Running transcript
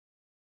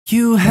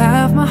You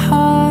have my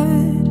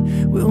heart,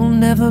 we'll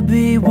never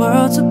be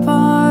worlds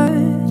apart.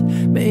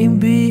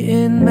 Maybe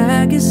in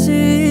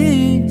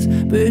magazines,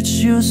 but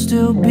you'll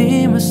still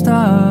be my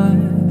star,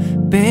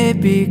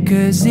 baby.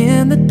 Cause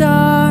in the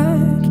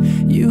dark,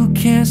 you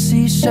can't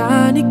see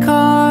shiny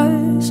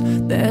cars.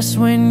 That's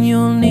when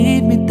you'll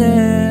need me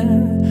there.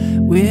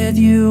 With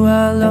you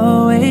I'll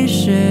always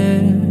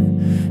share.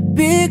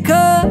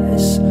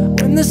 Because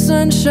when the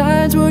sun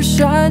shines, we'll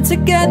shine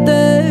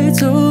together.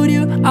 Told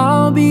you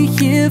I'll be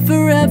here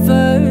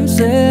forever.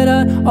 Said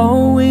I'd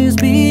always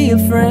be a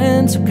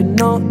friend. So could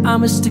know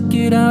I'ma stick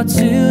it out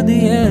till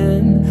the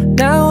end.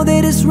 Now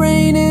that it's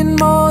raining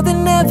more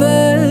than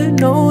ever,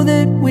 know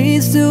that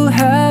we still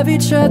have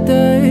each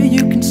other.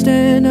 You can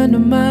stand under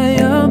my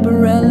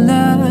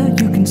umbrella.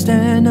 You can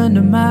stand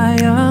under my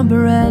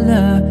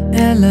umbrella.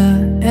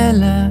 Ella,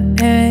 Ella,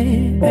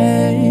 ay,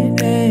 ay,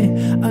 ay.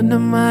 Under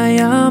my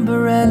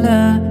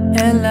umbrella.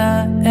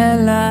 Ella,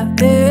 Ella,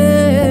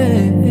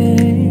 ay,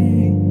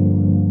 ay.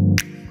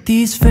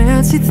 These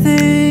fancy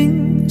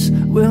things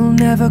will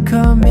never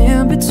come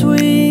in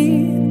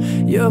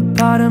between. You're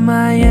part of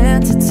my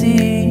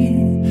entity,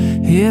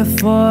 here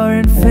for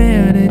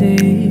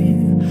infinity.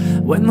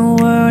 When the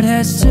world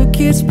has took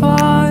its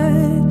part,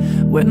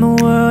 when the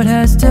world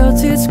has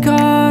dealt its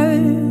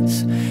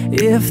cards,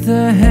 if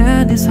the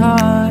hand is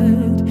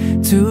hard,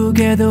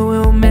 together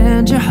we'll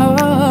mend your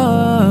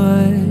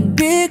heart.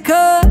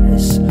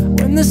 Because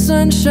when the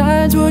sun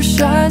shines, we'll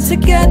shine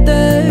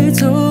together.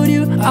 Told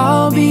you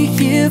I'll be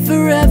here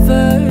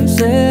forever.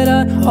 Said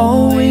I'd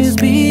always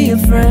be a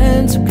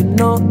friend. So could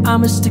know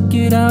I'ma stick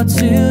it out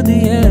till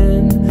the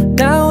end.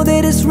 Now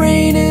that it's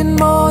raining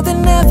more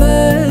than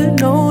ever,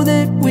 know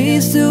that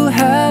we still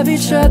have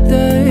each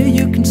other.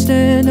 You can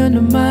stand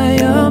under my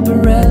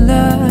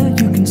umbrella.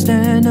 You can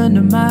stand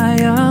under my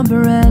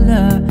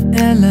umbrella.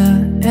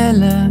 Ella,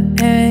 Ella,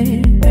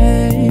 ay,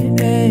 ay,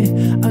 ay.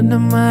 Under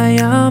my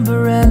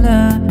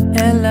umbrella.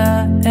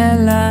 Ella,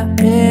 Ella,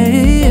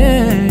 ay,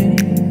 ay.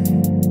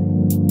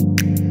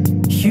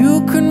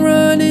 You can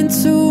run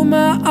into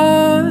my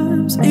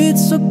arms.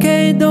 It's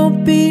okay,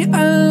 don't be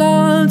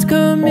alarmed.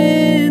 Come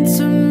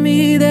into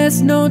me,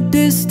 there's no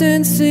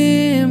distance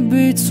in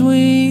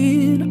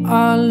between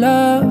our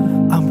love.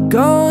 I'm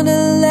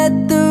gonna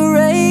let the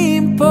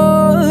rain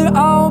pour.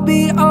 I'll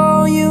be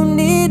all you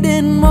need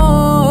and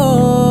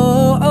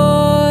more.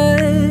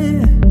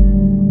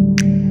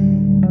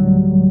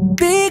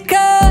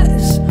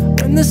 Because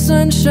when the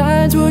sun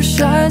shines, we'll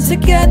shine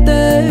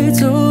together.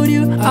 Told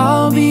you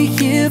I'll be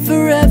here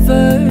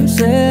forever.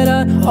 Said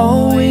I'd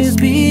always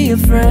be a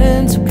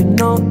friend. So could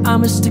know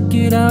I'ma stick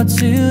it out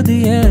till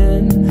the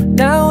end.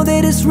 Now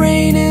that it's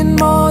raining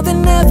more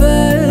than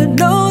ever,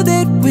 know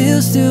that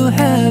we'll still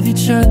have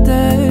each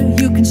other.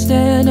 You can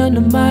stand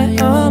under my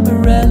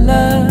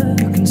umbrella.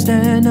 You can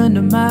stand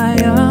under my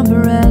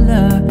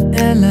umbrella.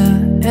 Ella,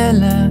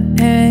 Ella,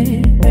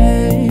 ay,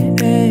 ay,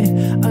 ay.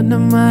 Under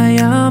my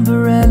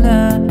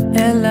umbrella.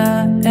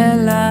 Ella,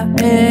 Ella,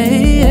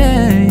 ay,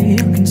 ay.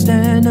 You can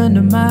stand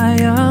under my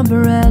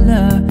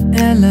umbrella.